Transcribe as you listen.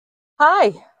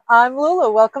Hi, I'm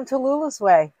Lulu. Welcome to Lulu's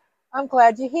Way. I'm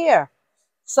glad you're here.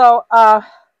 So,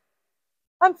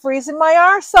 I'm freezing my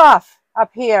arse off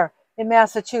up here in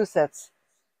Massachusetts.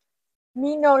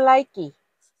 Me no likey.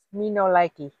 Me no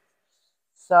likey.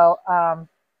 So,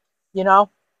 you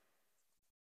know,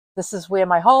 this is where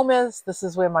my home is. This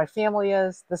is where my family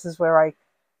is. This is where I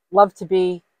love to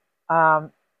be.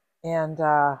 Um, and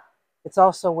it's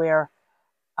also where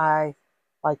I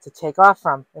like to take off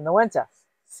from in the winter.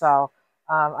 So,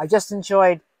 I just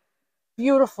enjoyed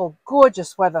beautiful,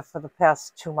 gorgeous weather for the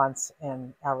past 2 months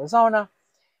in Arizona.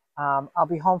 I'll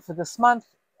be home for this month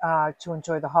to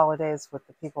enjoy the holidays with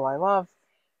the people I love,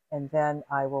 and then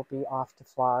I will be off to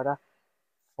Florida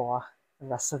for the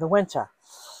rest of the winter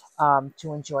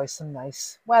to enjoy some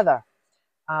nice weather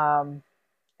um,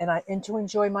 and to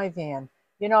enjoy my van.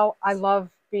 You know, I love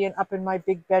being up in my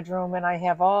big bedroom, and I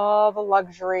have all the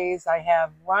luxuries. I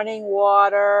have running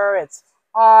water. It's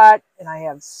hot, and I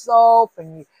have soap,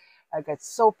 and I got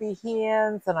soapy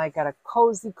hands, and I got a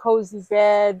cozy, cozy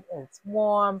bed, and it's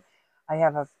warm. I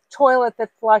have a toilet that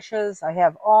flushes. I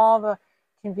have all the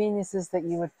conveniences that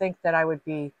you would think that I would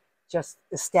be just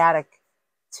ecstatic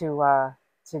to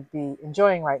be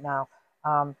enjoying right now.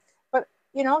 But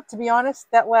you know, to be honest,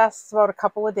 that lasts about a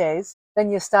couple of days.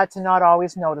 Then you start to not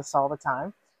always notice all the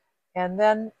time, and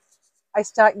then I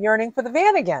start yearning for the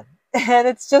van again, and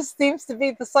it just seems to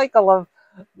be the cycle of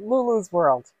Lulu's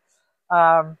world.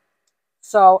 Um,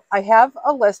 so I have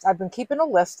a list. I've been keeping a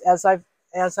list as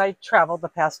I traveled the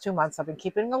past 2 months. I've been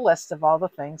keeping a list of all the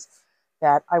things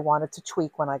that I wanted to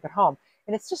tweak when I get home.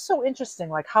 And it's just so interesting,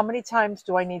 like how many times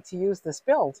do I need to use this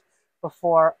build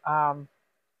before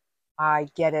I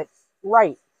get it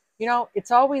right? You know,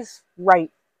 it's always right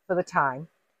for the time.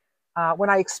 When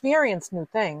I experience new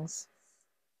things,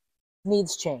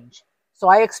 needs change. So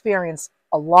I experienced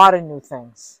a lot of new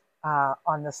things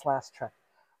on this last trip.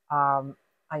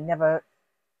 I never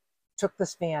took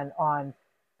this van on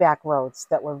back roads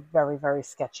that were very, very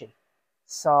sketchy.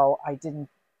 So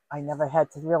I never had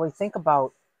to really think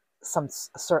about some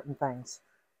certain things.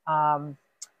 Um,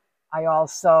 I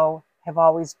also have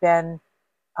always been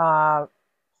uh,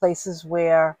 places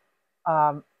where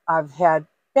I've had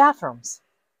bathrooms.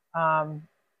 Um,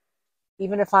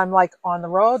 Even if I'm like on the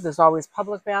road, there's always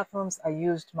public bathrooms. I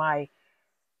used my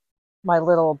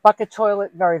little bucket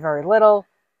toilet, very, very little.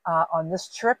 On this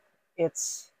trip,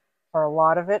 it's for a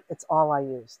lot of it, it's all I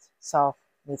used. So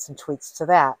need some tweaks to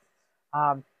that.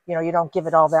 You know, you don't give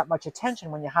it all that much attention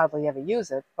when you hardly ever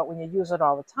use it, but when you use it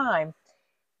all the time,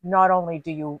 not only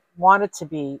do you want it to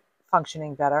be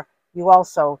functioning better, you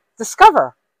also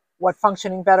discover what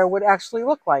functioning better would actually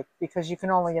look like because you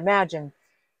can only imagine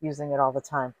using it all the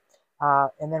time.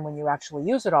 And then when you actually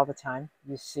use it all the time,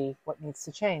 you see what needs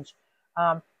to change.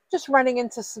 Um, just running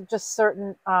into just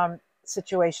certain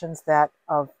situations that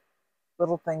of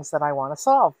little things that I want to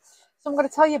solve. So I'm going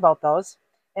to tell you about those,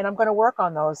 and I'm going to work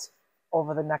on those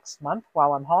over the next month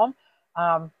while I'm home.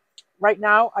 Um, right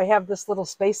now, I have this little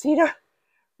space heater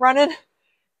running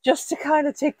just to kind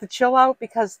of take the chill out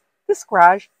because this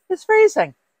garage is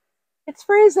freezing. It's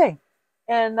freezing.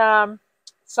 And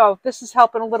so this is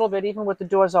helping a little bit, even with the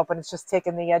doors open. It's just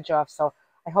taking the edge off. So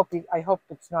I hope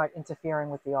it's not interfering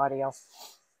with the audio.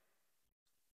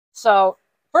 So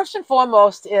first and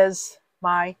foremost is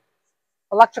my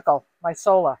electrical, my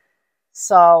solar.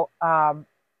 So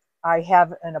I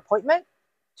have an appointment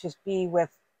to be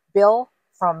with Bill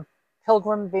from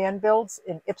Pilgrim Van Builds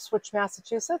in Ipswich,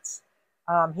 Massachusetts.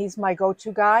 He's my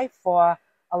go-to guy for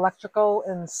electrical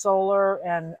and solar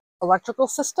and electrical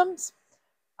systems.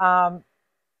 Um,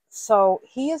 so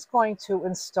he is going to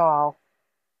install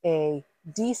a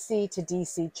DC to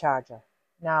DC charger.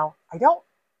 Now, I don't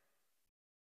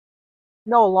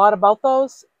know a lot about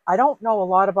those. I don't know a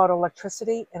lot about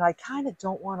electricity, and I kind of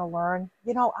don't want to learn.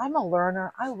 You know, I'm a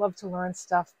learner. I love to learn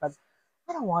stuff, but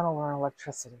I don't want to learn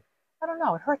electricity. I don't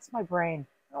know. It hurts my brain.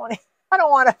 I don't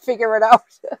want to figure it out.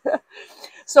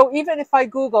 So even if I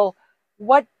Google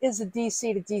what is a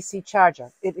DC to DC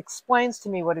charger, it explains to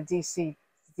me what a DC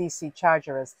to DC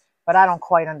charger is, but I don't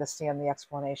quite understand the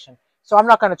explanation. So I'm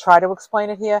not going to try to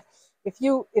explain it here. If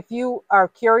you are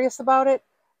curious about it,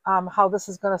 how this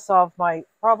is going to solve my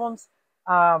problems,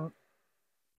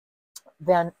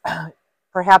 then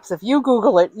perhaps if you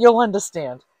Google it, you'll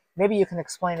understand. Maybe you can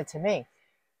explain it to me.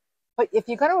 But if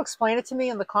you're going to explain it to me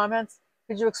in the comments,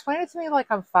 could you explain it to me like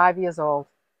I'm 5 years old?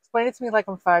 Explain it to me like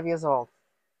I'm 5 years old.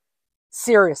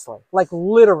 Seriously, like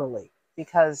literally,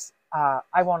 because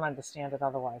I won't understand it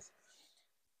otherwise.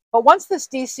 But once this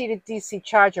DC to DC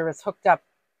charger is hooked up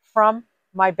from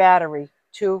my battery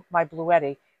to my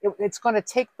Bluetti, it's going to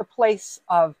take the place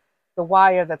of the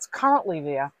wire that's currently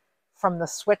there from the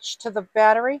switch to the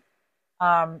battery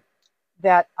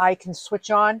that I can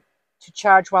switch on to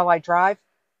charge while I drive.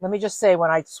 Let me just say,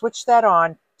 when I switch that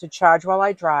on to charge while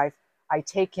I drive, I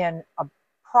take in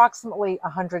approximately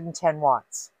 110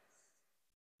 watts.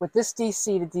 With this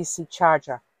DC to DC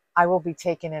charger, I will be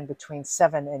taking in between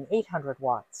 700 and 800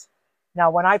 watts. Now,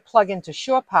 when I plug into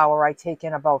shore power, I take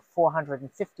in about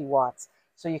 450 watts.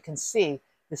 So you can see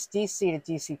this DC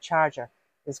to DC charger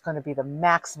is going to be the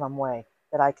maximum way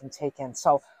that I can take in.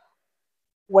 So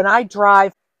when I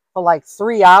drive for like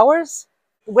 3 hours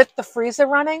with the freezer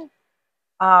running,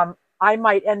 I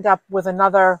might end up with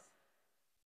another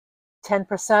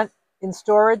 10% in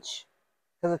storage,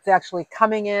 because it's actually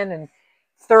coming in and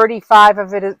 35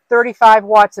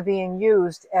 watts are being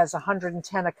used as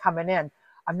 110 are coming in.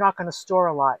 I'm not going to store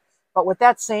a lot. But with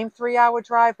that same 3-hour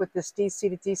drive with this DC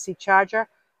to DC charger,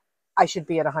 I should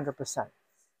be at 100%.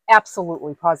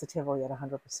 Absolutely, positively at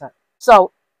 100%.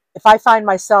 So if I find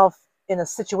myself in a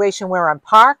situation where I'm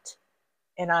parked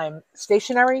and I'm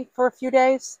stationary for a few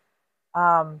days,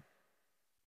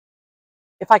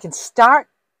 if I can start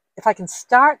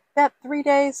that 3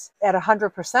 days at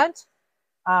 100%,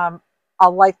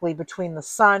 I'll likely, between the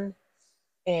sun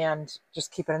and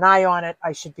just keeping an eye on it,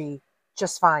 I should be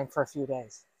just fine for a few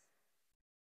days.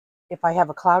 If I have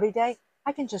a cloudy day,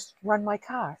 I can just run my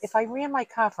car. If I ran my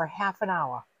car for half an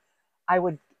hour, I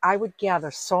would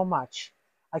gather so much.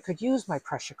 I could use my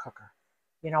pressure cooker,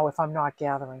 if I'm not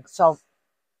gathering. So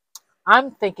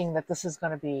I'm thinking that this is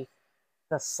going to be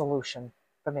the solution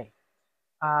for me.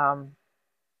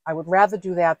 I would rather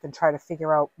do that than try to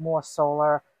figure out more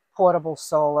solar, portable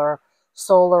solar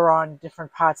on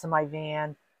different parts of my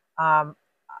van.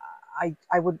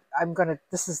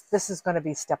 This is going to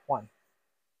be step one.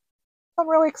 I'm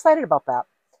really excited about that.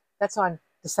 That's on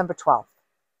December 12th.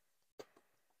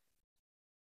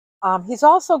 He's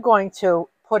also going to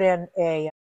put in a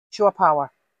shore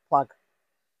power plug.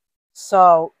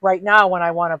 So right now, when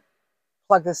I want to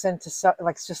plug this into,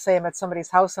 let's just say I'm at somebody's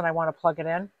house and I want to plug it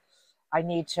in, I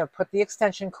need to put the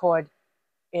extension cord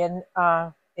in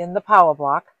the power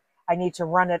block. I need to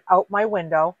run it out my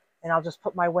window, and I'll just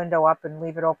put my window up and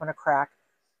leave it open a crack,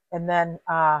 and then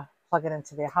plug it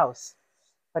into their house.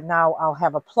 But now I'll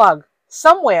have a plug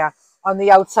somewhere on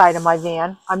the outside of my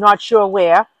van. I'm not sure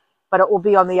where, but it will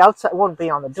be on the outside. It won't be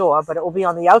on the door, but it will be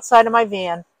on the outside of my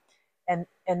van. And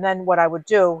then what I would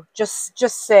do, just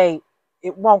say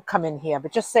it won't come in here,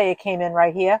 but just say it came in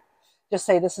right here. Just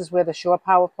say this is where the shore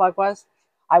power plug was.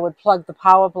 I would plug the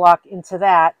power block into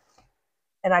that,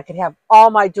 and I could have all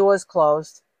my doors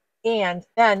closed. And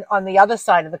then on the other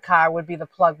side of the car would be the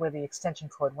plug where the extension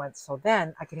cord went. So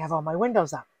then I could have all my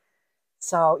windows up.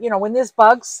 So, when there's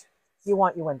bugs, you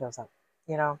want your windows up,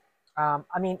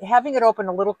 I mean, having it open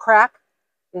a little crack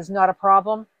is not a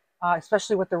problem,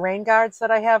 especially with the rain guards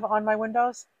that I have on my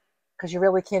windows, because you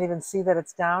really can't even see that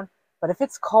it's down. But if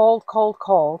it's cold, cold,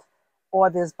 cold,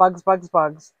 or there's bugs,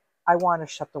 I want to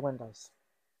shut the windows.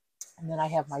 And then I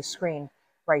have my screen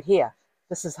right here.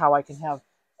 This is how I can have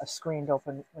a screened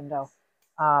open window.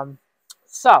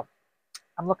 So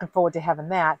I'm looking forward to having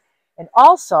that. And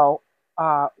also,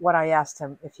 what I asked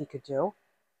him if he could do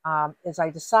is I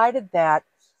decided that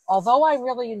although I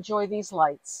really enjoy these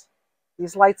lights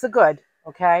are good,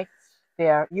 okay?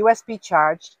 They're USB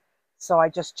charged, so I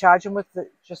just charge them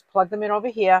just plug them in over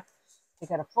here. They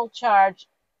got a full charge,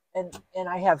 and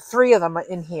I have 3 of them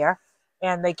in here,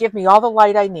 and they give me all the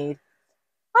light I need.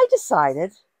 I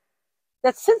decided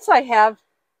that since I have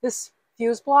this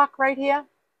fuse block right here,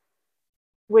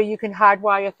 where you can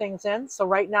hardwire things in. So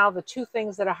right now, the 2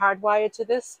 things that are hardwired to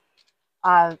this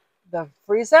are the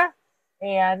freezer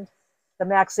and the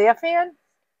max air fan.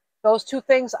 Those 2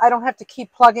 things, I don't have to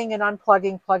keep plugging and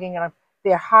unplugging,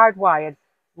 they're hardwired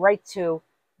right to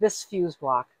this fuse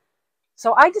block.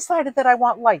 So I decided that I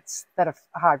want lights that are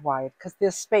hardwired, because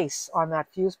there's space on that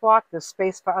fuse block. There's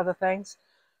space for other things.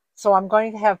 So I'm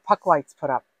going to have puck lights put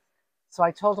up. So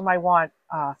I told him I want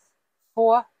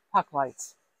 4 puck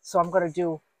lights. So I'm going to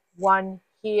do 1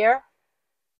 here,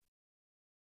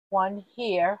 1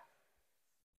 here,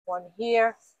 1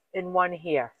 here, and 1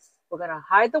 here. We're going to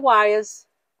hide the wires.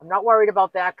 I'm not worried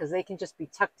about that because they can just be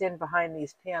tucked in behind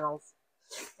these panels.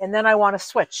 And then I want a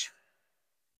switch.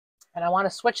 And I want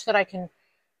a switch that I can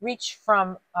reach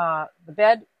from the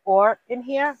bed or in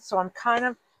here. So I'm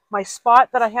my spot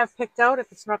that I have picked out,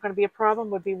 if it's not going to be a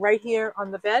problem, would be right here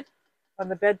on the bed. On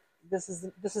the bed, this is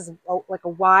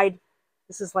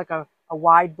like a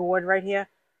wide board right here.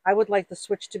 I would like the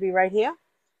switch to be right here.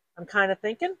 I'm kind of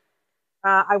thinking.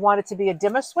 I want it to be a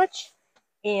dimmer switch.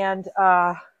 And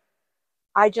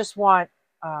I just want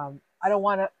I don't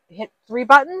want to hit 3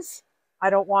 buttons. I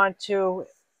don't want to,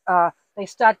 they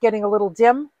start getting a little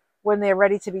dim when they're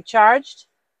ready to be charged.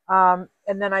 And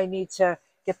then I need to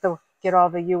get all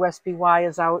the USB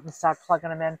wires out and start plugging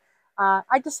them in.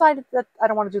 I decided that I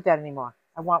don't want to do that anymore.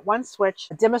 I want one switch,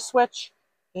 a dimmer switch,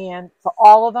 and for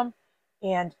all of them.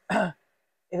 And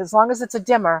as long as it's a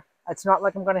dimmer, it's not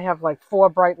like I'm going to have like 4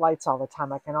 bright lights all the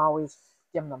time. I can always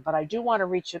dim them, but I do want to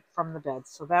reach it from the bed.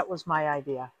 So that was my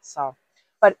idea. So,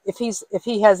 but if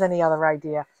he has any other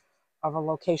idea of a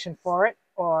location for it,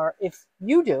 or if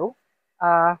you do,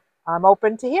 I'm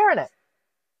open to hearing it.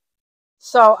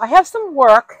 So I have some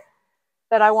work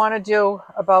that I want to do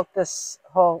about this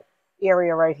whole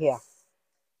area right here.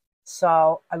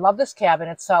 So I love this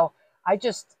cabinet. So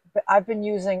I've been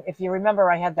using, if you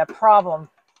remember, I had that problem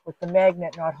with the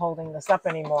magnet not holding this up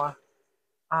anymore.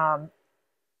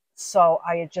 So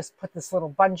I had just put this little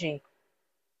bungee,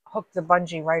 hooked the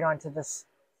bungee right onto this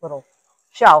little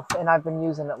shelf, and I've been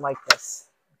using it like this,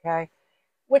 okay?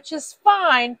 Which is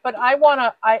fine, but I want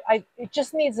to, it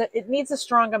just needs a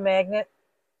stronger magnet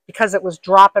because it was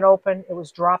dropping open. It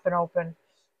was dropping open.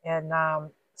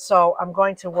 And so I'm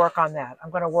going to work on that.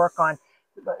 I'm going to work on,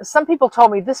 some people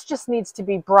told me this just needs to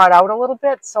be brought out a little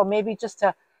bit. So maybe just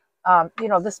to, you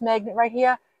know, this magnet right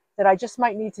here, that I just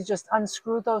might need to just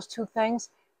unscrew those 2 things,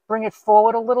 bring it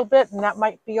forward a little bit, and that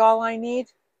might be all I need.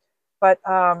 But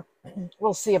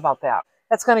we'll see about that.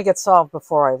 That's going to get solved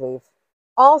before I leave.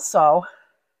 Also,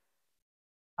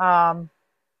 I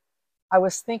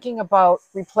was thinking about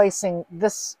replacing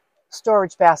this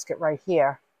storage basket right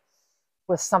here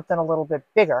with something a little bit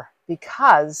bigger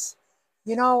because,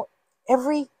 you know,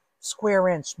 every square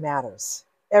inch matters.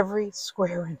 Every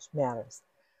square inch matters.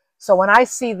 So when I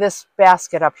see this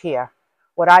basket up here,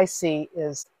 what I see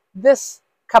is this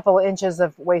couple of inches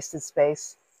of wasted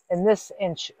space and this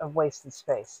inch of wasted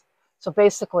space. So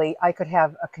basically, I could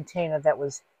have a container that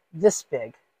was this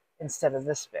big instead of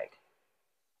this big.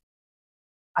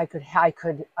 I could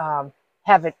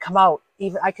have it come out.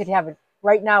 Even I could have it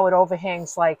right now. It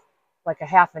overhangs like a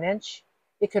 1/2 inch.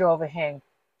 It could overhang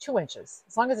 2 inches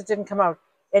as long as it didn't come out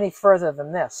any further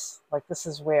than this. Like this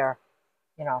is where,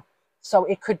 you know. So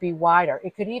it could be wider.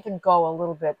 It could even go a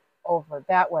little bit over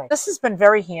that way. This has been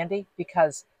very handy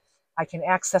because I can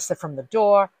access it from the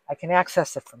door. I can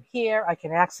access it from here. I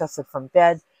can access it from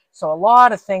bed. So a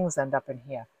lot of things end up in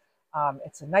here.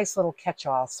 It's a nice little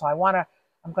catch-all. So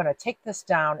I'm going to take this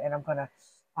down and I'm going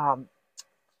to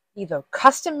either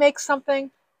custom make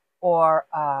something or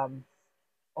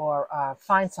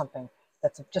find something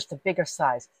that's just a bigger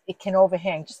size. It can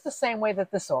overhang just the same way that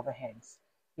this overhangs.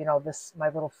 You know, my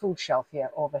little food shelf here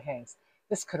overhangs.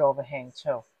 This could overhang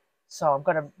too. So I'm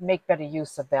going to make better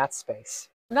use of that space.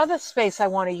 Another space I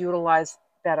want to utilize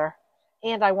better,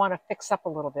 and I want to fix up a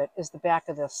little bit, is the back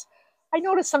of this. I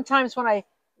notice sometimes when I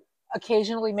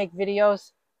occasionally make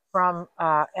videos from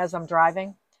as I'm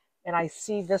driving, and I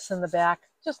see this in the back,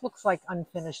 it just looks like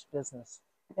unfinished business.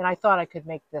 And I thought I could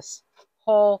make this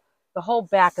the whole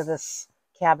back of this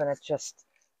cabinet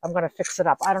I'm going to fix it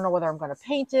up. I don't know whether I'm going to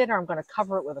paint it or I'm going to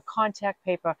cover it with a contact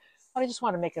paper, but I just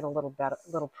want to make it a little better,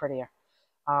 a little prettier.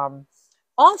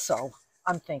 Also,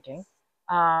 I'm thinking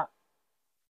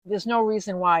there's no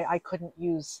reason why I couldn't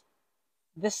use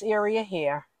this area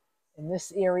here and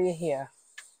this area here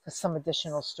for some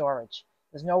additional storage.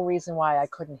 There's no reason why I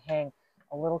couldn't hang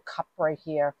a little cup right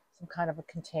here, some kind of a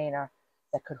container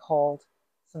that could hold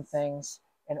some things,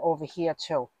 and over here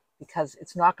too, because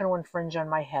it's not going to infringe on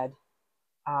my head.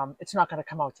 It's not going to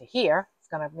come out to here. It's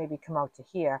going to maybe come out to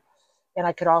here. And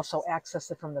I could also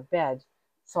access it from the bed.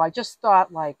 So I just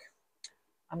thought, like,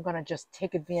 I'm going to just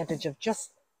take advantage of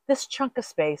just this chunk of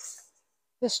space,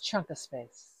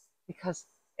 because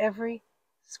every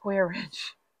square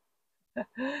inch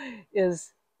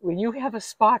is, when you have a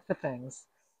spot for things,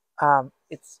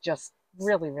 it's just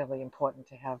really, really important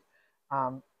to have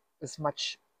as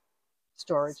much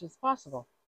storage as possible.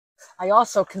 I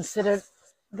also considered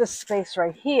this space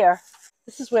right here.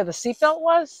 This is where the seatbelt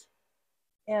was.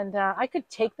 And I could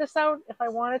take this out if I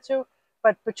wanted to.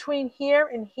 But between here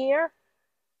and here,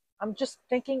 I'm just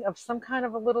thinking of some kind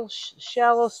of a little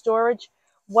shallow storage.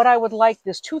 What I would like,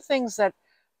 there's 2 things that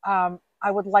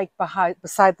I would like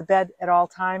beside the bed at all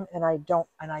time, and I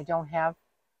don't have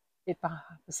it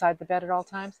beside the bed at all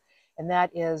times. And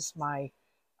that is my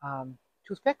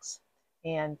toothpicks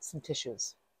and some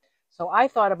tissues. So I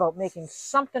thought about making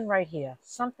something right here.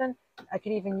 Something, I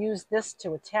could even use this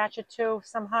to attach it to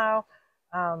somehow,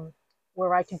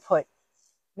 where I can put,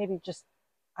 maybe just,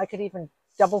 I could even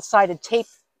double-sided tape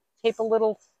a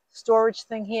little storage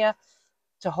thing here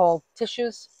to hold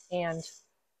tissues and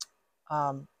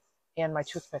my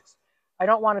toothpicks. I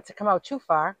don't want it to come out too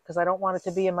far because I don't want it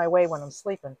to be in my way when I'm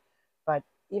sleeping. But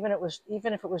even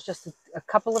if it was just a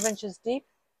couple of inches deep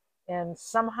and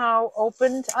somehow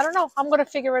opened, I don't know. I'm going to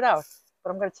figure it out,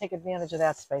 but I'm going to take advantage of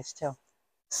that space too.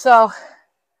 So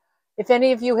if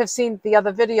any of you have seen the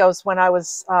other videos when I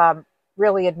was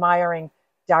really admiring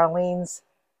Darlene's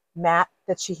mat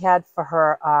that she had for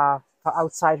her for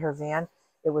outside her van,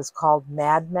 it was called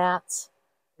Mad Mats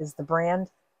is the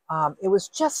brand. It was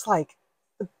just like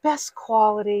the best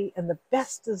quality and the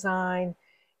best design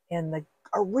and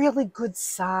a really good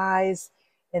size,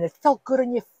 and it felt good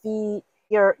on your feet.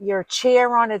 Your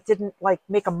chair on it didn't like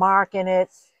make a mark in it,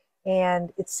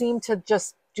 and it seemed to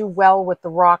just do well with the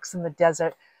rocks in the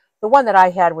desert. The one that I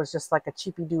had was just like a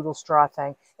cheapy doodle straw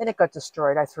thing, and it got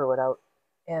destroyed. I threw it out.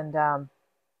 And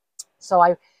so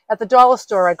at the dollar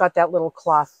store, I got that little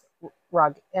cloth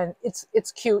rug, and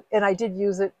it's cute, and I did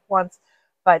use it once,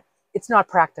 but it's not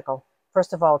practical.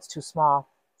 First of all, it's too small.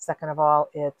 Second of all,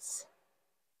 it's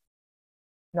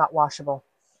not washable.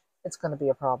 It's going to be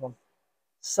a problem.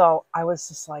 So I was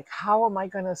just like, how am I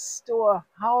going to store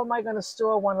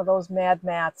one of those Mad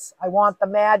Mats? I want the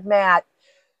Mad Mat.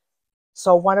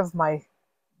 So one of my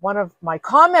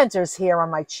commenters here on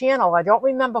my channel, I don't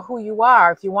remember who you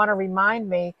are. If you want to remind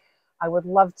me, I would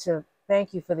love to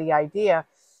thank you for the idea,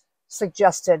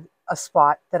 suggested a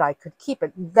spot that I could keep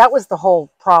it. That was the whole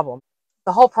problem.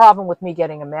 The whole problem with me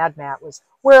getting a Mad Mat was,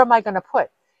 where am I going to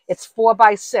put? It's 4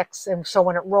 by 6, and so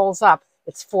when it rolls up,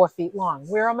 it's 4 feet long.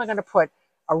 Where am I going to put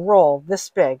a roll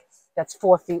this big that's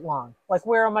 4 feet long? Like,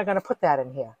 where am I going to put that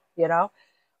in here? You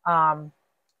know?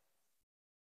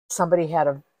 Somebody had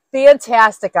a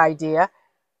fantastic idea,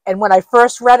 and when I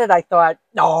first read it, I thought,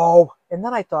 no. And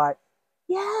then I thought,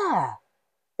 yeah,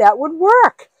 that would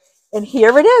work. And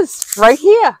here it is, right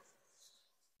here.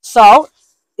 So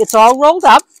it's all rolled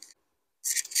up,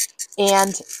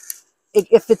 and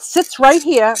if it sits right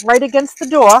here, right against the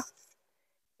door,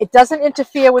 it doesn't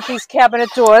interfere with these cabinet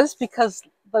doors because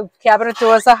the cabinet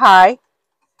doors are high.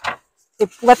 It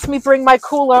lets me bring my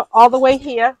cooler all the way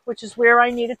here, which is where I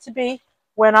need it to be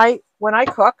when I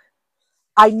cook.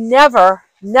 I never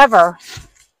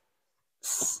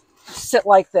sit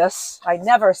like this. I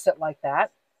never sit like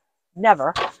that.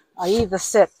 Never. I either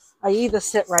sit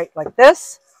right like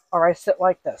this, or I sit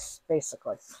like this,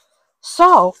 basically.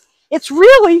 So it's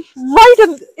really right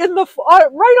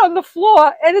right on the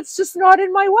floor, and it's just not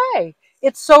in my way.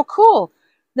 It's so cool.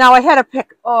 Now I had to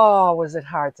pick. Oh, was it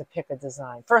hard to pick a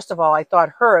design? First of all, I thought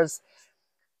hers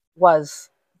was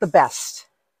the best.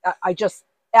 I just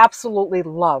absolutely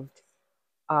loved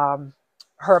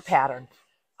her pattern.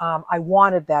 I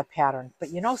wanted that pattern, but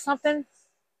you know something?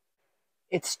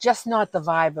 It's just not the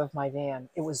vibe of my van.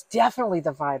 It was definitely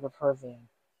the vibe of her van.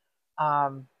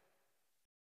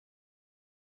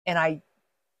 And I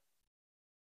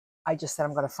just said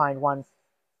I'm going to find one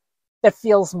that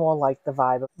feels more like the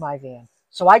vibe of my van.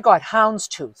 So I got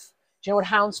houndstooth. Do you know what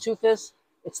houndstooth is?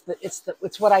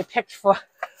 It's what I picked for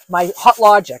my Hot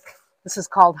Logic. This is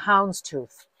called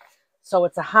houndstooth. So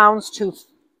it's a houndstooth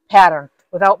pattern.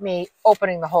 Without me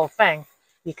opening the whole thing,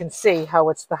 you can see how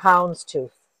it's the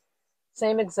houndstooth.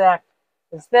 Same exact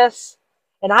as this.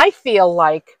 And I feel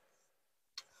like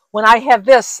when I have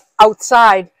this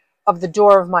outside of the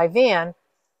door of my van,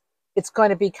 it's going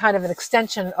to be kind of an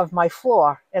extension of my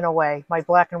floor in a way, my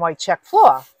black and white check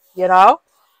floor, you know?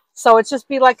 So it's just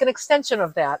be like an extension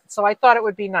of that. So I thought it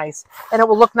would be nice. And it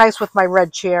will look nice with my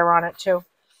red chair on it too.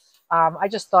 I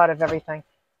just thought of everything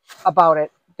about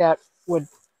it that would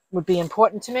be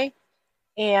important to me.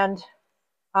 And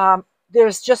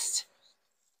there's just,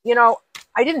 you know,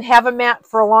 I didn't have a mat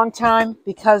for a long time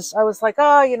because I was like,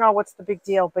 oh, you know, what's the big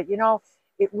deal? But, you know,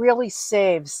 it really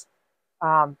saves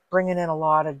bringing in a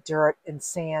lot of dirt and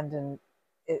sand and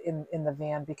in the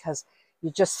van, because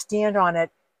you just stand on it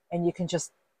and you can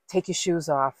just take your shoes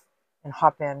off and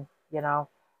hop in, you know.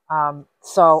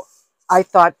 So I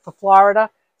thought for Florida,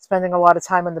 spending a lot of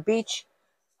time on the beach,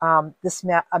 a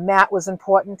mat was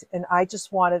important, and I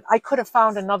could have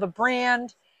found another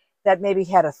brand that maybe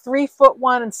had a 3-foot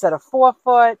one instead of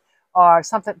 4-foot or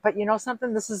something. But you know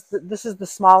something? This is the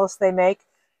smallest they make,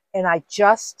 and I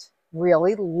just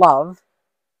really love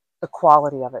the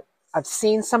quality of it. I've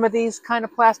seen some of these kind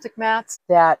of plastic mats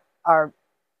that are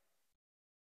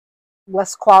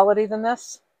less quality than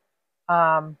this.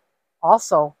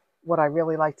 Also, what I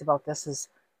really liked about this is,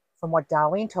 from what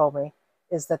Darlene told me,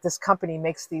 is that this company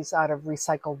makes these out of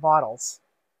recycled bottles.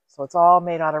 So it's all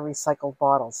made out of recycled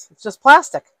bottles. It's just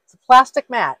plastic. It's a plastic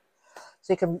mat.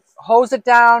 So you can hose it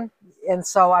down. And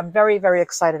so I'm very, very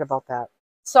excited about that.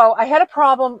 So I had a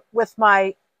problem with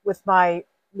my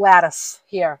lattice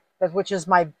here, which is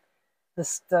my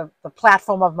the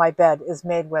platform of my bed is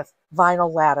made with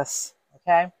vinyl lattice.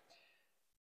 Okay.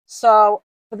 So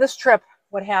for this trip,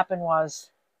 what happened was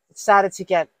it started to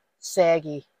get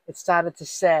saggy. It started to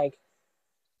sag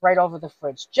right over the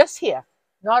fridge, just here,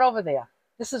 not over there.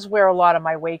 This is where a lot of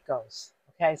my weight goes.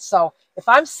 Okay. So if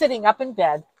I'm sitting up in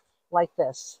bed like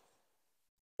this,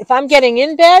 if I'm getting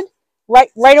in bed,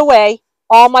 right away,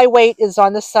 all my weight is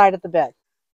on this side of the bed.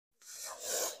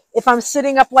 If I'm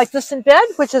sitting up like this in bed,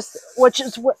 which is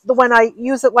when I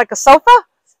use it like a sofa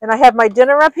and I have my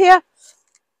dinner up here,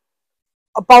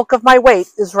 a bulk of my weight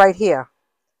is right here.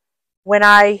 When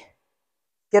I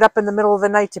get up in the middle of the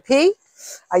night to pee,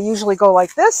 I usually go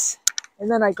like this,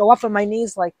 and then I go up on my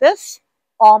knees like this.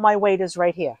 All my weight is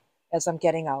right here as I'm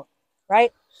getting out,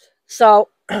 right? So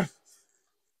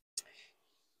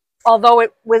although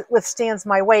it withstands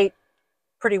my weight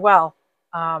pretty well,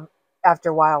 after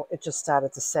a while it just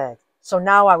started to sag. So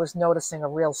now I was noticing a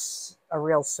real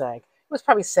sag. It was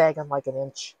probably sagging like an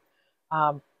inch,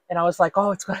 and I was like,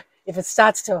 oh, it's gonna if it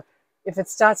starts to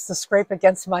scrape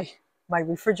against my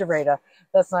refrigerator,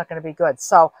 that's not going to be good.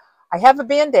 So I have a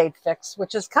Band-Aid fix,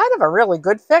 which is kind of a really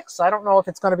good fix. I don't know if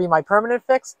it's going to be my permanent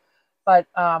fix, but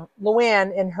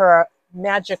Luann, in her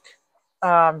magic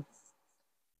van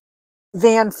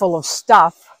full of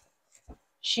stuff,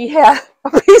 she had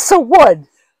a piece of wood.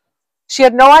 She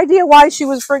had no idea why she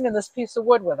was bringing this piece of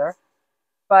wood with her,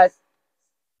 but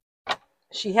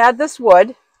she had this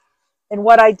wood, and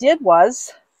what I did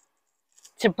was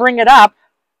to bring it up.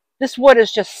 This wood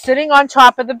is just sitting on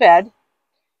top of the bed,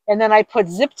 and then I put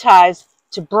zip ties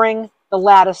to bring the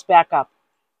lattice back up.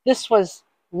 This was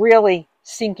really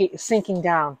sinking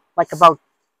down like about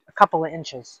a couple of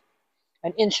inches,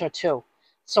 an inch or two.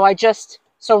 So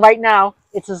right now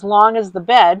it's as long as the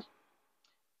bed.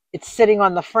 It's sitting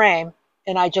on the frame,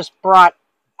 and I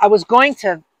was going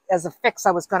to, as a fix,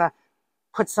 I was going to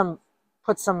put some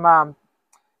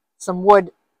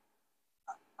wood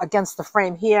against the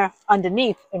frame here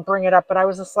underneath and bring it up. But I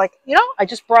was just like, I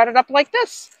just brought it up like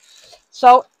this.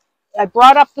 So I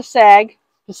brought up the sag.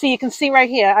 You can see right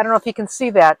here. I don't know if you can see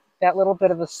that little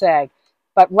bit of the sag,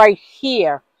 but right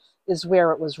here is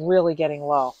where it was really getting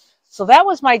low. So that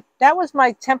was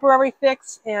my temporary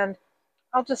fix, and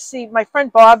I'll just see. My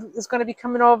friend Bob is going to be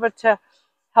coming over to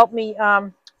help me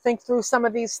think through some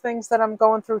of these things that I'm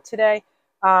going through today.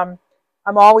 I'm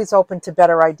always open to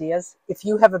better ideas. If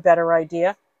you have a better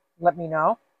idea, let me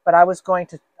know. But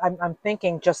I'm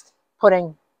thinking just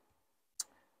putting,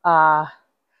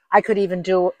 I could even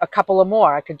do a couple of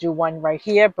more. I could do one right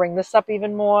here, bring this up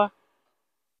even more,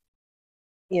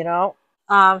 you know.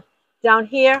 Down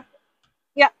here,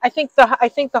 yeah, I think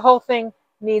the whole thing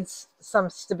needs some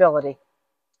stability.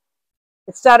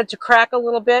 It started to crack a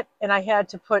little bit, and I had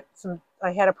to put some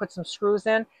screws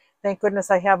in. Thank goodness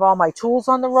I have all my tools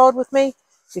on the road with me,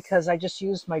 because I just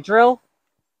used my drilled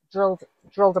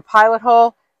a pilot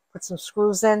hole, put some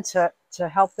screws in to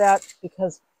help that,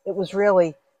 because it was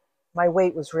really, my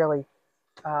weight was really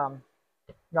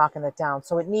knocking it down.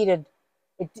 So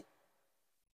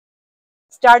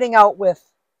starting out with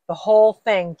the whole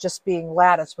thing just being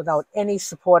lattice without any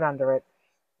support under it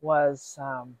was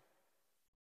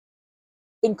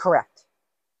incorrect.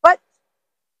 But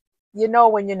you know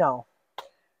when you know.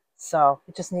 So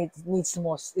it just needs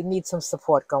some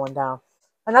support going down.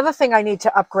 Another thing I need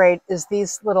to upgrade is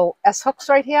these little S hooks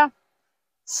right here.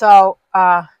 So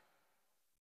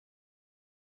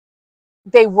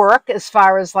they work as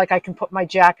far as like I can put my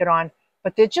jacket on,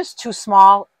 but they're just too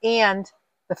small, and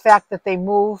the fact that they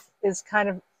move has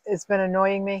been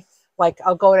annoying me. Like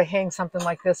I'll go to hang something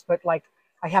like this, but like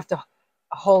I have to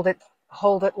hold it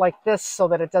like this so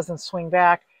that it doesn't swing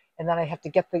back, and then I have to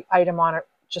get the item on it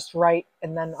just right,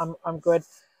 and then I'm good.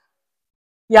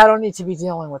 Yeah, I don't need to be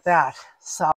dealing with that.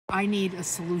 So I need a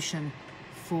solution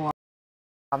for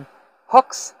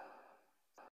hooks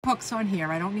on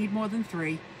here. I don't need more than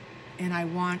 3, and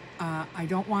I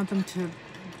don't want them to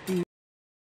be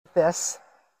this,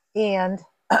 and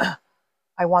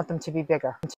I want them to be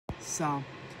bigger. So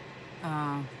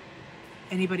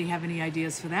anybody have any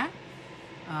ideas for that?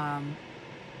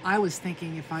 I was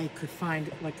thinking if I could find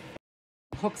like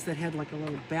hooks that had like a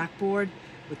little backboard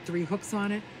with 3 hooks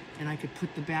on it, and I could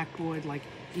put the backboard, like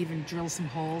even drill some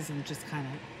holes and just kind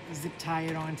of zip tie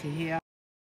it onto here,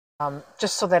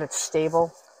 just so that it's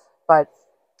stable. But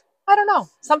I don't know,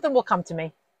 something will come to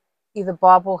me. Either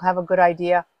Bob will have a good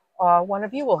idea, or one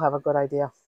of you will have a good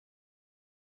idea.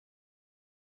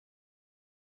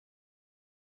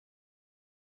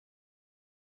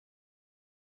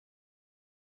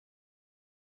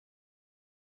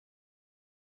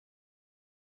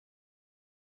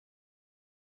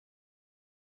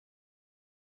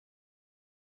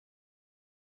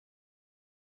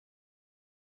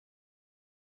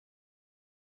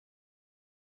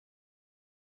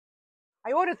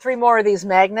 I ordered 3 more of these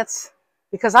magnets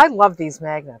because I love these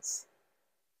magnets.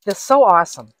 They're so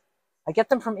awesome. I get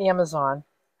them from Amazon.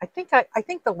 I think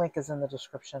the link is in the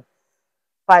description.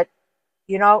 But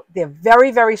you know, they're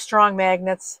very, very strong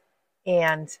magnets,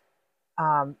 and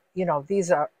you know,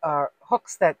 these are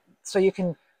hooks that so you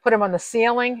can put them on the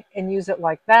ceiling and use it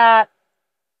like that,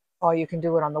 or you can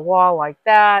do it on the wall like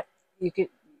that. You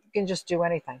can just do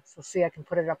anything. So see, I can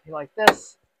put it up here like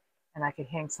this, and I can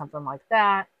hang something like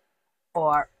that,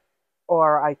 or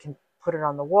I can put it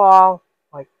on the wall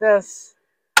like this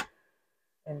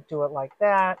and do it like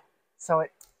that. So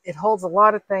it holds a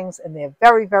lot of things, and they're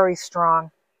very, very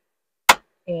strong.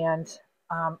 And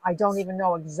I don't even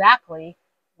know exactly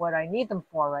what I need them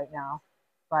for right now,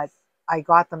 but I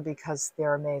got them because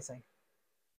they're amazing.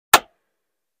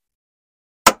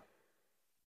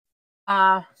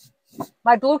 My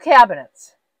blue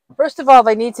cabinets. First of all,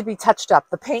 they need to be touched up.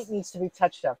 The paint needs to be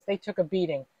touched up. They took a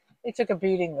beating. They took a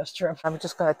beating this trip. I'm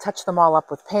just going to touch them all up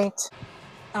with paint.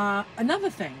 Another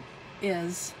thing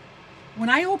is when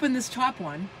I open this top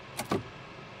one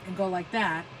and go like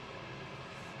that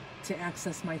to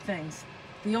access my things,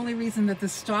 the only reason that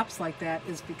this stops like that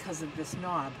is because of this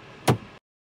knob.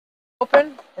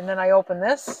 Open, and then I open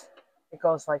this, it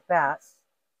goes like that.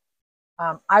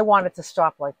 I want it to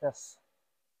stop like this.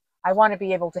 I want to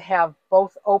be able to have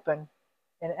both open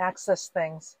and access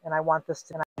things, and I want this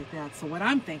to like that. So what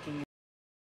I'm thinking is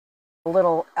a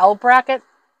little L bracket.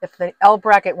 If the L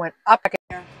bracket went up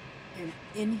and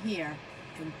in here,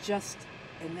 and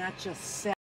that just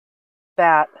set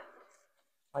that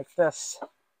like this,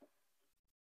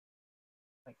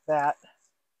 like that.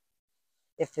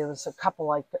 If there was a couple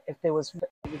like if there was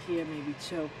over here, maybe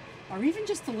 2, or even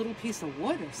just a little piece of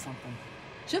wood or something,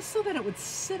 just so that it would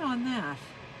sit on that.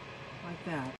 Like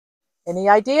that. Any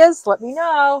ideas? Let me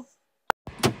know.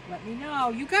 Let me know.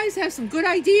 You guys have some good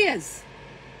ideas.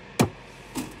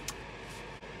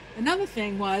 Another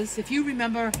thing was, if you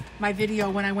remember my video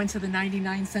when I went to the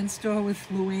 99-cent store with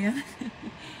Luann,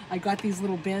 I got these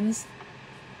little bins.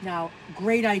 Now,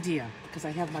 great idea, because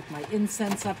I have like my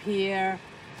incense up here.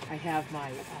 I have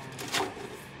my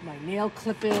nail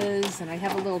clippers, and I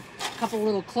have a couple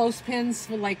little clothespins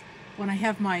for like when I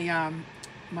have my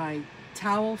my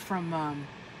towel from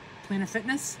Planet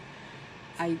Fitness.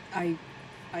 When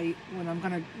I'm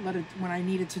gonna when I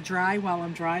need it to dry while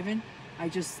I'm driving, I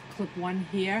just clip one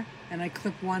here and I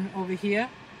clip one over here,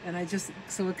 and I just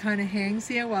so it kind of hangs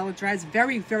here while it dries.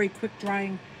 Very, very quick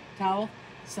drying towel.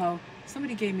 So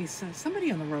somebody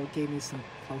on the road gave me some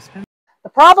clothespins. The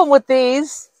problem with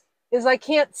these is I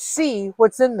can't see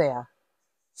what's in there,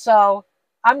 so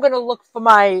I'm gonna look for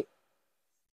my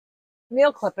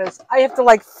nail clippers. I have to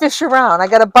like fish around. I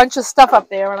got a bunch of stuff up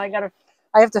there, and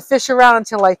I have to fish around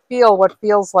until I feel what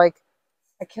feels like,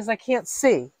 because I can't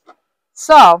see.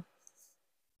 So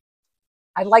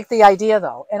I like the idea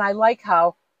though, and I like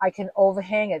how I can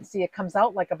overhang it. See, it comes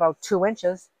out like about 2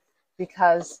 inches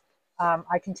because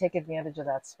I can take advantage of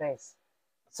that space.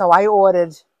 So I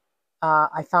ordered,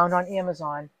 I found on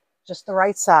Amazon just the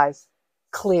right size,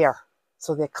 clear.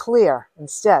 So they're clear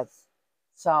instead.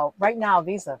 So right now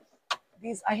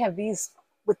I have these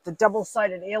with the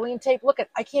double-sided alien tape. Look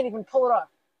I can't even pull it off.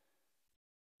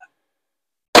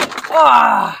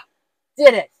 Ah,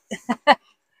 did it.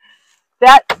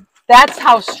 That's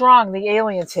how strong the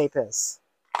alien tape is,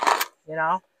 you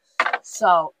know?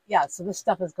 So yeah, so this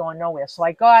stuff is going nowhere. So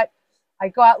I got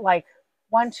like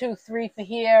 1, 2, 3 for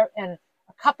here, and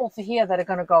a couple for here that are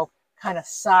going to go kind of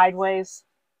sideways,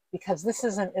 because this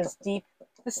isn't as deep.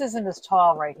 This isn't as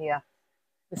tall right here.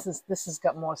 This has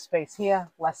got more space here,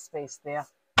 less space there.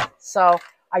 So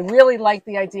I really like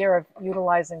the idea of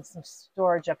utilizing some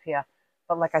storage up here.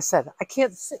 But like I said, I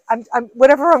can't see.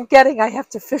 Whatever I'm getting, I have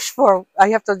to fish for. I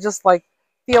have to just like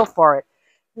feel for it.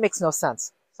 It makes no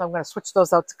sense. So I'm going to switch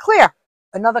those out to clear.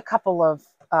 Another couple of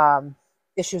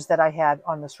issues that I had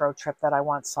on this road trip that I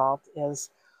want solved is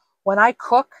when I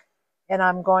cook and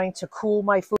I'm going to cool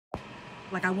my food.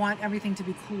 Like I want everything to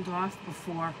be cooled off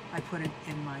before I put it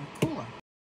in my cooler.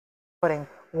 Putting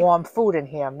warm food in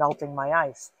here, melting my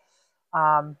ice.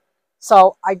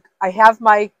 So I have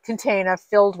my container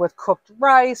filled with cooked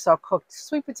rice or cooked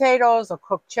sweet potatoes or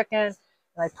cooked chicken,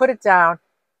 and I put it down,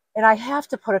 and I have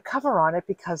to put a cover on it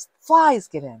because flies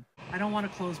get in. I don't want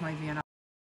to close my van up.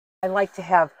 I like to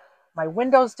have my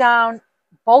windows down,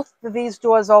 both of these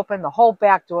doors open, the whole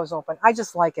back doors open. I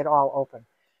just like it all open.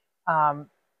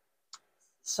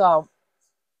 So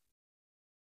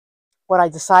what I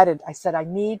decided, I said I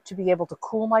need to be able to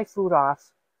cool my food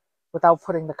off without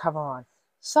putting the cover on.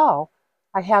 So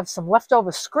I have some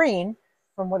leftover screen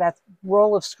from that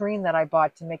roll of screen that I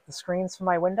bought to make the screens for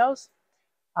my windows.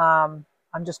 I'm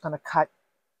just going to cut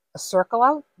a circle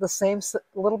out, the same,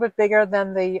 a little bit bigger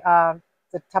than the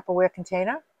Tupperware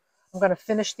container. I'm going to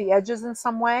finish the edges in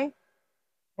some way,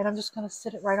 and I'm just going to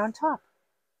sit it right on top.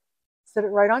 Sit it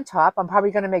right on top. I'm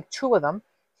probably going to make 2 of them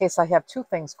in case I have 2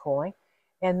 things cooling.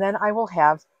 And then I will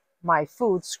have my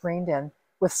food screened in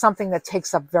with something that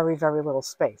takes up very, very little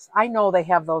space. I know they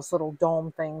have those little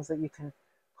dome things that you can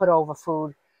put over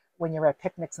food when you're at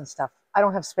picnics and stuff. I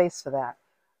don't have space for that,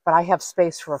 but I have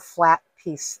space for a flat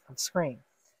piece of screen.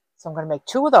 So I'm going to make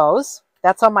 2 of those.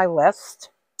 That's on my list.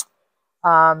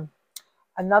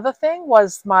 Another thing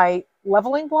was my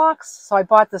leveling blocks. So I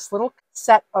bought this little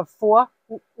set of 4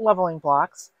 leveling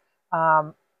blocks,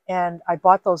 and I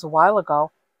bought those a while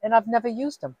ago, and I've never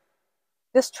used them.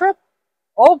 This trip,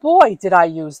 oh boy, did I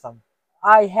use them.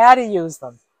 I had to use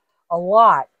them a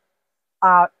lot,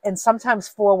 and sometimes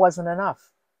 4 wasn't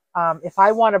enough. If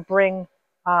I want to bring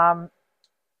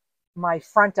my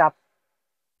front up,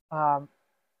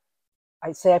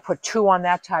 I say I put 2 on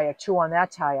that tire, 2 on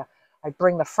that tire. I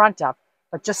bring the front up,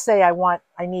 but just say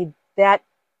I need that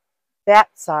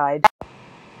side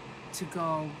to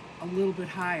go a little bit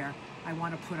higher. I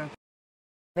want to put a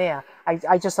there. I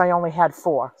only had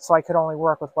 4, so I could only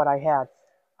work with what I had.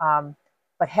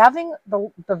 But having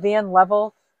the van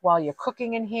level while you're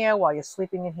cooking in here, while you're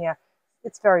sleeping in here,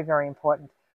 it's very, very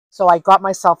important. So I got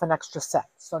myself an extra set.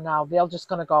 So now they're just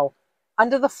going to go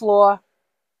under the floor,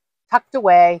 tucked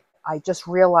away. I just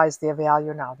realized their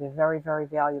value now. They're very, very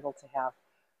valuable to have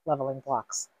leveling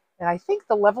blocks. And I think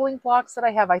the leveling blocks that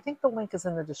I have, I think the link is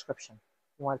in the description.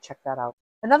 You want to check that out.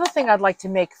 Another thing I'd like to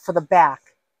make for the back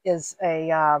is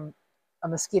a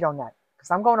mosquito net,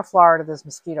 because I'm going to Florida. There's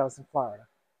mosquitoes in Florida.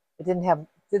 I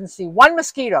didn't see 1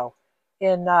 mosquito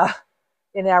in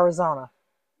Arizona.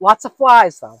 Lots of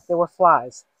flies though. There were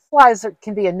flies. Flies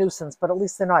can be a nuisance, but at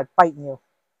least they're not biting you.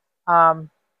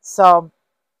 So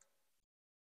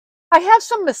I have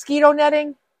some mosquito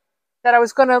netting that I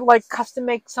was going to like custom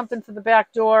make something for the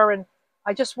back door, and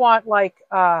I just want like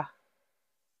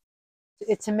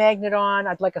it to magnet on.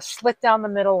 I'd like a slit down the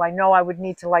middle. I know I would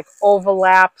need to like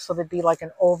overlap, so there'd be like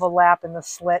an overlap in the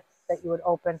slit that you would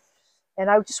open. And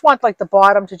I just want like the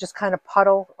bottom to just kind of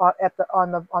puddle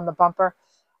on the bumper.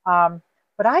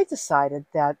 But I decided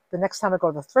that the next time I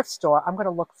go to the thrift store, I'm going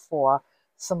to look for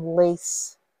some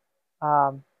lace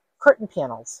curtain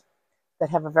panels that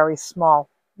have a very small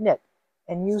knit,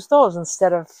 and use those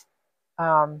instead of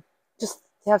just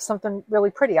to have something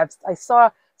really pretty. I saw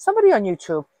somebody on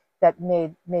YouTube that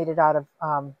made it out of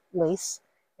lace,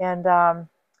 and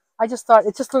I just thought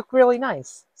it just looked really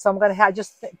nice. So I'm going to have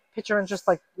just picturing just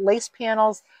like lace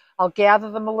panels. I'll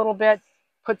gather them a little bit,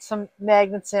 put some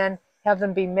magnets in, have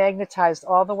them be magnetized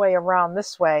all the way around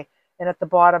this way, and at the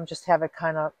bottom just have it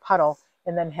kind of puddle,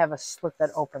 and then have a slit that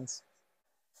opens.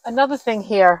 Another thing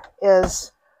here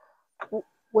is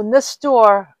when these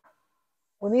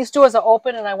doors are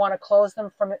open and I want to close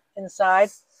them from inside,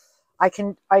 I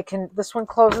can, this one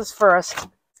closes first.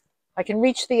 I can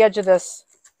reach the edge of this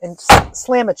and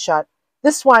slam it shut.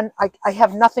 This one, I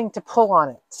have nothing to pull on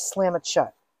it to slam it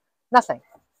shut. Nothing.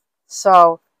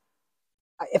 So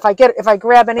if I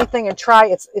grab anything and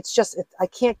try, I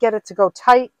can't get it to go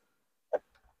tight.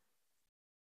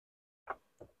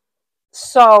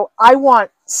 So I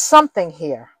want something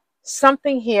here,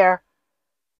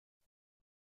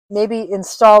 maybe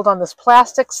installed on this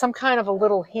plastic, some kind of a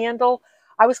little handle.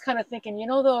 I was kind of thinking, you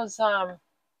know those, what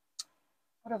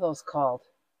are those called?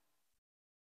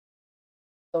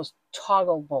 Those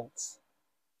toggle bolts.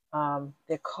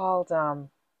 They're called,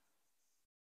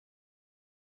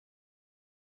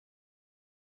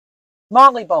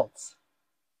 Motley bolts.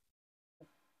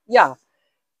 Yeah,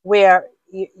 where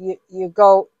you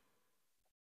go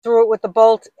through it with the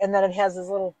bolt, and then it has this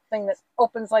little thing that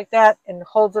opens like that and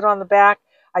holds it on the back.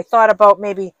 I thought about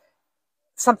maybe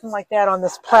something like that on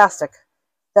this plastic,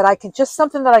 that I can just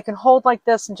something that I can hold like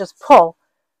this and just pull,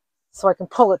 so I can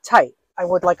pull it tight. I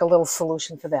would like a little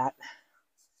solution for that.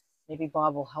 Maybe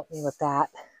Bob will help me with that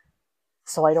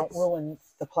so I don't ruin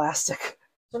the plastic.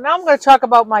 So now I'm going to talk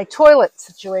about my toilet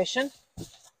situation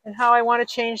and how I want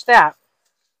to change that.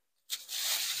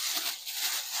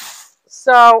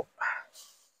 So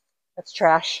that's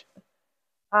trash.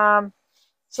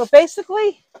 So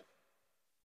basically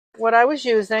what I'm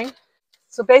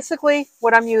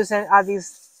using are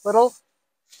these little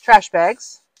trash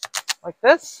bags like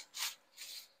this.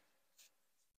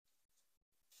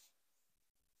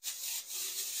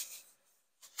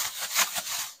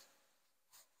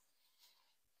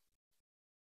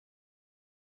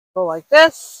 Go like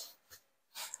this.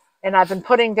 And I've been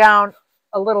putting down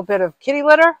a little bit of kitty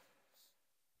litter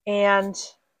and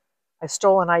I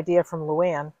stole an idea from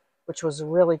Luann, which was a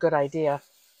really good idea.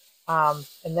 And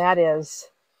that is,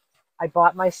 I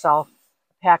bought myself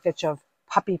a package of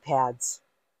puppy pads,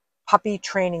 puppy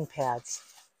training pads.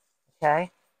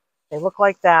 Okay, they look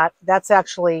like that. That's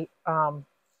actually not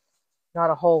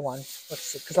a whole one. Let's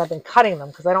see, because I've been cutting them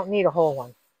because I don't need a whole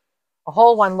one. A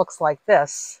whole one looks like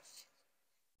this.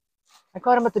 I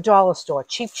got them at the dollar store.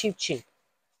 Cheap, cheap, cheap.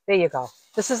 There you go.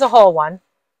 This is a whole one.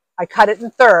 I cut it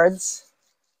in thirds.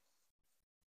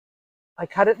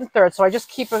 So I just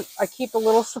keep a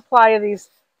little supply of these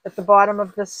at the bottom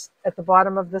of this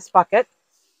bucket.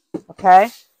 Okay.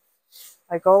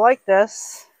 I go like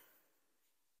this.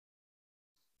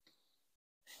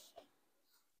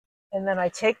 And then I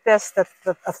take this, a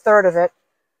third of it,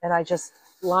 and I just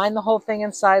line the whole thing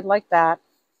inside like that.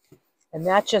 And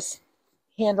that just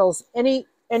handles any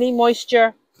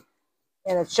moisture,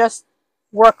 and it just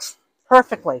works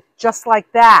perfectly, just like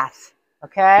that.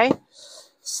 Okay?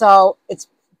 So it's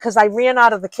because I ran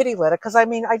out of the kitty litter, because I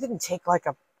mean, I didn't take like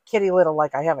a kitty litter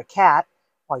like I have a cat.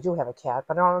 Well, I do have a cat,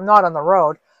 but I'm not on the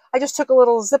road. I just took a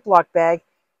little Ziploc bag,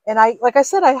 and like I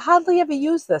said, I hardly ever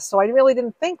use this, so I really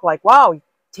didn't think like, wow,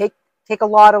 take a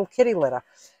lot of kitty litter.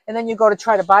 And then you go to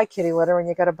try to buy kitty litter, and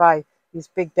you got to buy these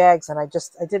big bags, and I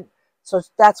didn't. So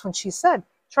that's when she said,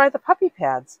 try the puppy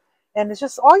pads. And it's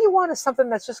just, all you want is something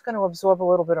that's just going to absorb a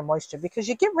little bit of moisture, because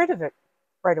you get rid of it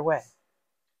right away.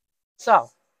 So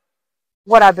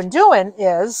what I've been doing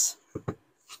is,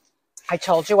 I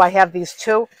told you I have these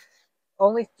two,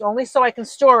 only so I can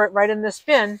store it right in this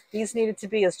bin. These needed to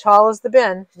be as tall as the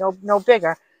bin, no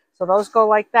bigger. So those go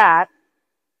like that.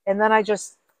 And then I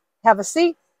just have a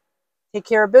seat, take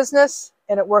care of business,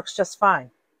 and it works just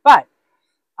fine. But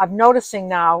I'm noticing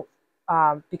now,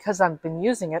 because I've been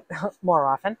using it more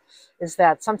often, is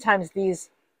that sometimes these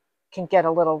can get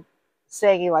a little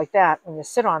saggy like that when you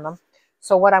sit on them.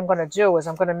 So what I'm going to do is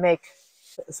I'm going to make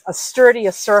a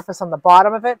sturdier surface on the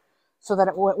bottom of it, so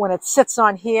that when it sits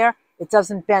on here, it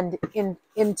doesn't bend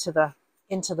into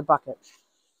the bucket.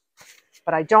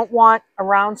 But I don't want a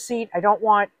round seat. I don't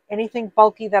want anything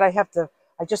bulky that I have to.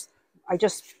 I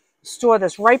just store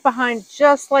this right behind,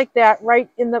 just like that, right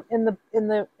in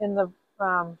the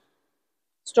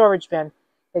storage bin.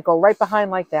 They go right behind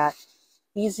like that.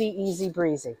 Easy, easy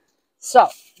breezy. So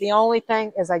the only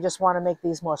thing is I just want to make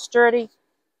these more sturdy.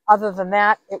 Other than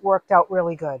that, it worked out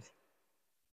really good.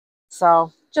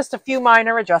 So just a few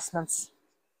minor adjustments.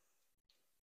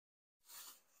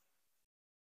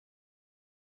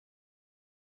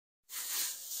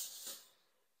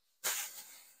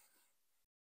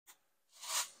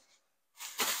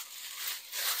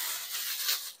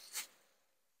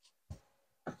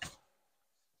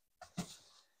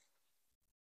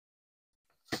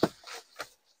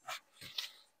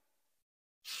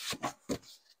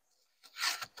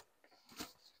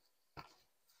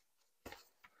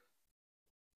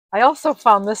 I also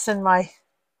found this in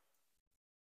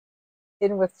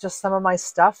with just some of my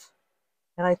stuff,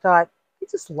 and I thought, I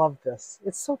just love this.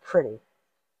 It's so pretty.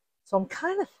 So I'm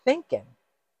kind of thinking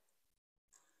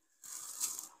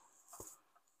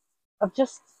of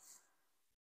just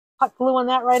hot gluing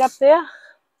that right up there.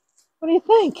 What do you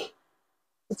think?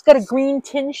 It's got a green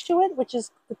tinge to it, which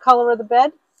is the color of the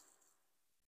bed.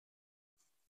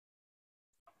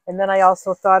 And then I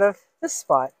also thought of this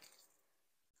spot.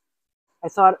 I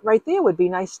thought right there would be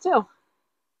nice too.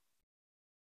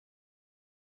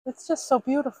 It's just so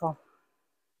beautiful.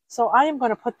 So I am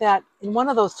going to put that in one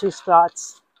of those two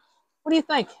spots. What do you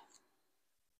think?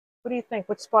 What do you think?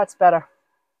 Which spot's better?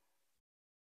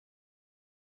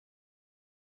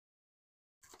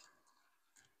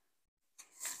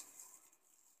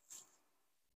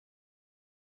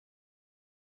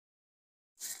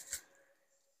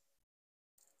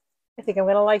 I think I'm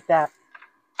going to like that.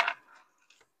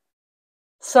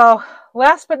 So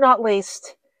last but not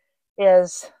least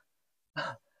is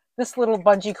this little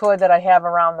bungee cord that I have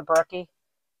around the Berkey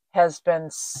has been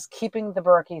keeping the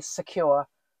Berkey secure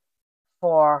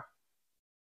for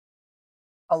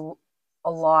a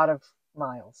lot of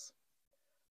miles.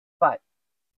 But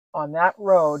on that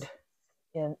road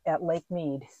at Lake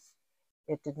Mead,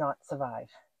 it did not survive,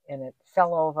 and it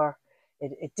fell over.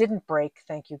 It didn't break,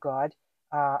 thank you God.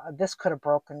 This could have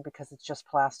broken because it's just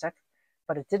plastic,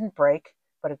 but it didn't break,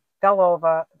 but it fell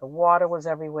over. The water was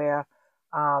everywhere.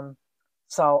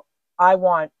 So I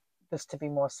want this to be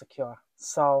more secure.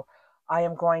 So I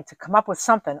am going to come up with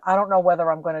something. I don't know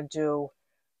whether I'm going to do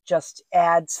just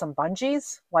add some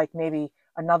bungees, like maybe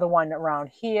another one around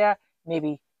here,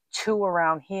 maybe two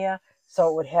around here, so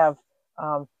it would have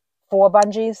 4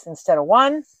 bungees instead of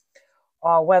 1,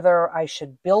 or whether I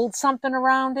should build something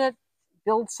around it,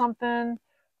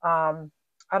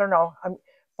 I don't know.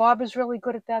 Bob is really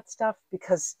good at that stuff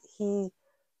because he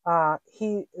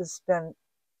has been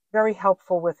very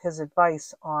helpful with his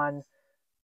advice on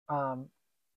um,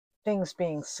 things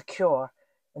being secure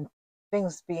and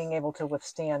things being able to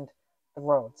withstand the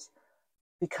roads.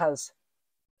 Because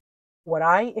what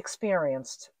I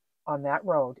experienced on that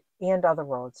road and other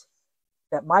roads,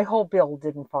 that my whole build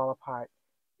didn't fall apart,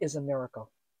 is a miracle.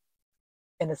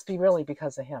 And it's really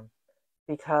because of him.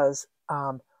 Because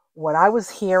what I was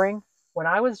hearing when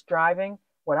I was driving,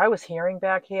 what I was hearing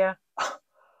back here,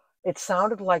 it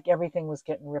sounded like everything was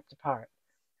getting ripped apart.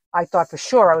 I thought for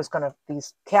sure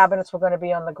these cabinets were going to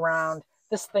be on the ground.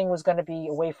 This thing was going to be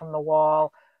away from the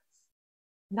wall.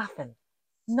 Nothing,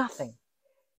 nothing.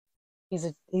 He's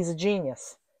a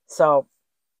genius. So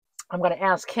I'm going to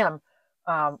ask him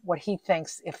what he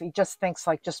thinks, if he just thinks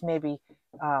like just maybe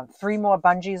 3 more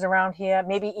bungees around here,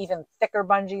 maybe even thicker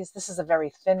bungees. This is a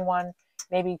very thin one.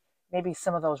 Maybe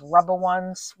some of those rubber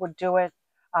ones would do it.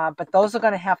 But those are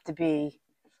going to have to be,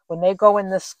 when they go in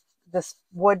this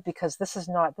wood, because this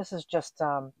is just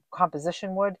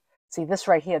composition wood. See, this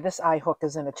right here, this eye hook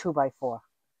is in a 2x4.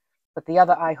 But the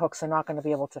other eye hooks are not going to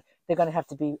be able to, they're going to have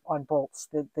to be on bolts.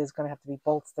 There's going to have to be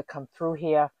bolts that come through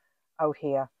here, out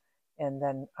here, and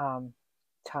then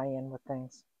tie in with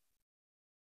things.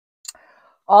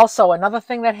 Also, another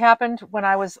thing that happened when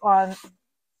I was on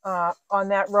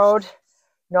that road,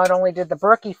 not only did the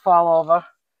Berkey fall over,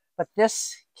 but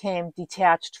this came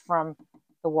detached from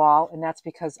the wall, and that's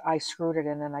because I screwed it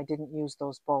in and I didn't use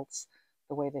those bolts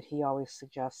the way that he always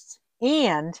suggests.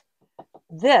 And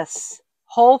this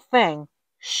whole thing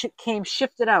came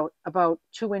shifted out about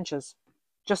 2 inches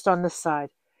just on this side.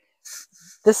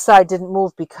 This side didn't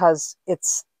move because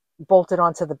it's bolted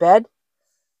onto the bed,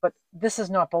 but this is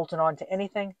not bolted onto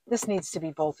anything. This needs to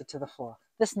be bolted to the floor.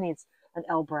 This needs an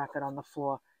L bracket on the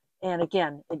floor. And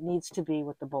again, it needs to be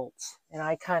with the bolts. And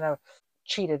I kind of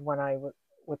cheated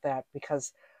with that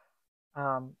because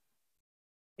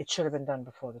it should have been done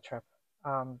before the trip.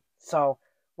 So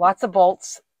lots of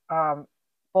bolts,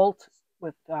 bolt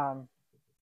with,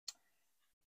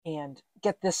 and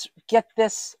get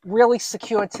this really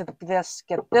secured to this,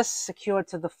 get this secured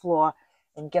to the floor,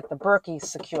 and get the Berkey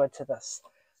secured to this.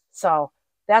 So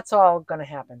that's all going to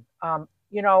happen. I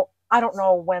don't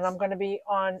know when I'm going to be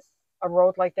on a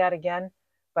road like that again,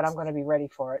 but I'm going to be ready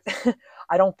for it.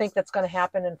 I don't think that's going to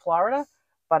happen in Florida,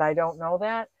 but I don't know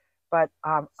that. But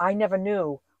I never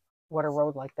knew what a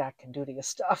road like that can do to your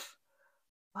stuff.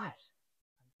 But I'm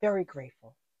very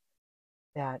grateful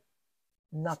that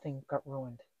nothing got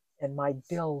ruined and my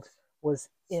build was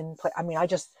in place. I mean, I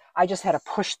just had to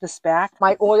push this back.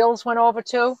 My oils went over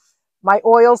too. My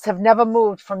oils have never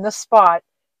moved from this spot.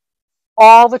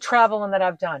 All the traveling that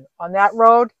I've done on that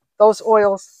road, those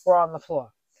oils were on the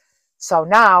floor. So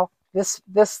now this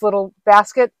little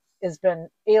basket has been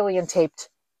alien taped.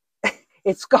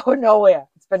 It's going nowhere.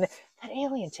 It's been that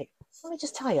alien tape. Let me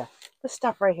just tell you, this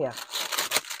stuff right here,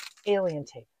 alien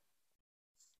tape.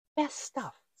 Best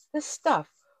stuff. This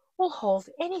stuff will hold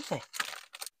anything.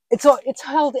 It's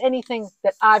held anything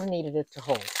that I've needed it to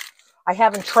hold. I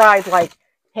haven't tried like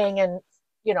hanging,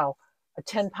 a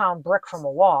 10-pound brick from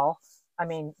a wall. I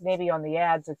mean, maybe on the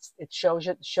ads it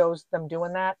shows them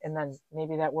doing that, and then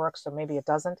maybe that works, or maybe it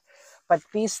doesn't. But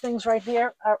these things right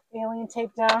here are alien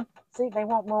taped down. See, they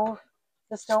won't move.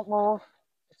 This don't move.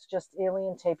 It's just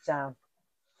alien taped down.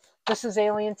 This is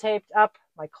alien taped up.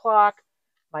 My clock,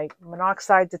 my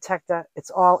monoxide detector, it's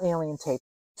all alien taped.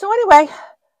 So anyway,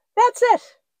 that's it.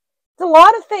 It's a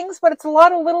lot of things, but it's a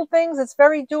lot of little things. It's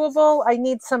very doable. I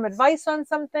need some advice on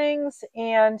some things,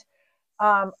 and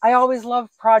I always love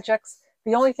projects.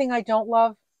 The only thing I don't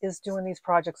love is doing these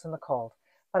projects in the cold.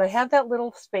 But I have that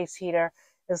little space heater.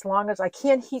 As long as I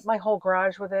can't heat my whole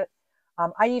garage with it.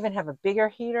 I even have a bigger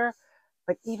heater,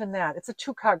 but even that, it's a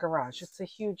 2-car garage. It's a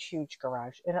huge, huge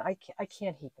garage, and I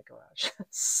can't heat the garage.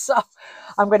 So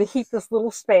I'm going to heat this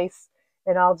little space,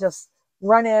 and I'll just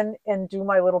run in and do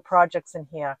my little projects in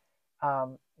here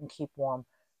and keep warm.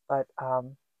 But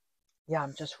yeah,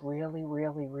 I'm just really,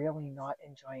 really, really not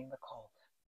enjoying the cold.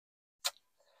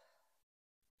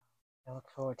 I look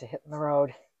forward to hitting the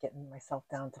road, getting myself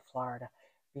down to Florida,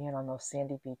 being on those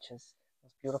sandy beaches,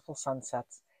 those beautiful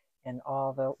sunsets, and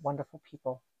all the wonderful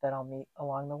people that I'll meet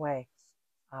along the way.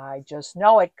 I just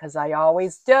know it because I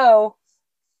always do.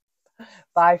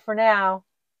 Bye for now.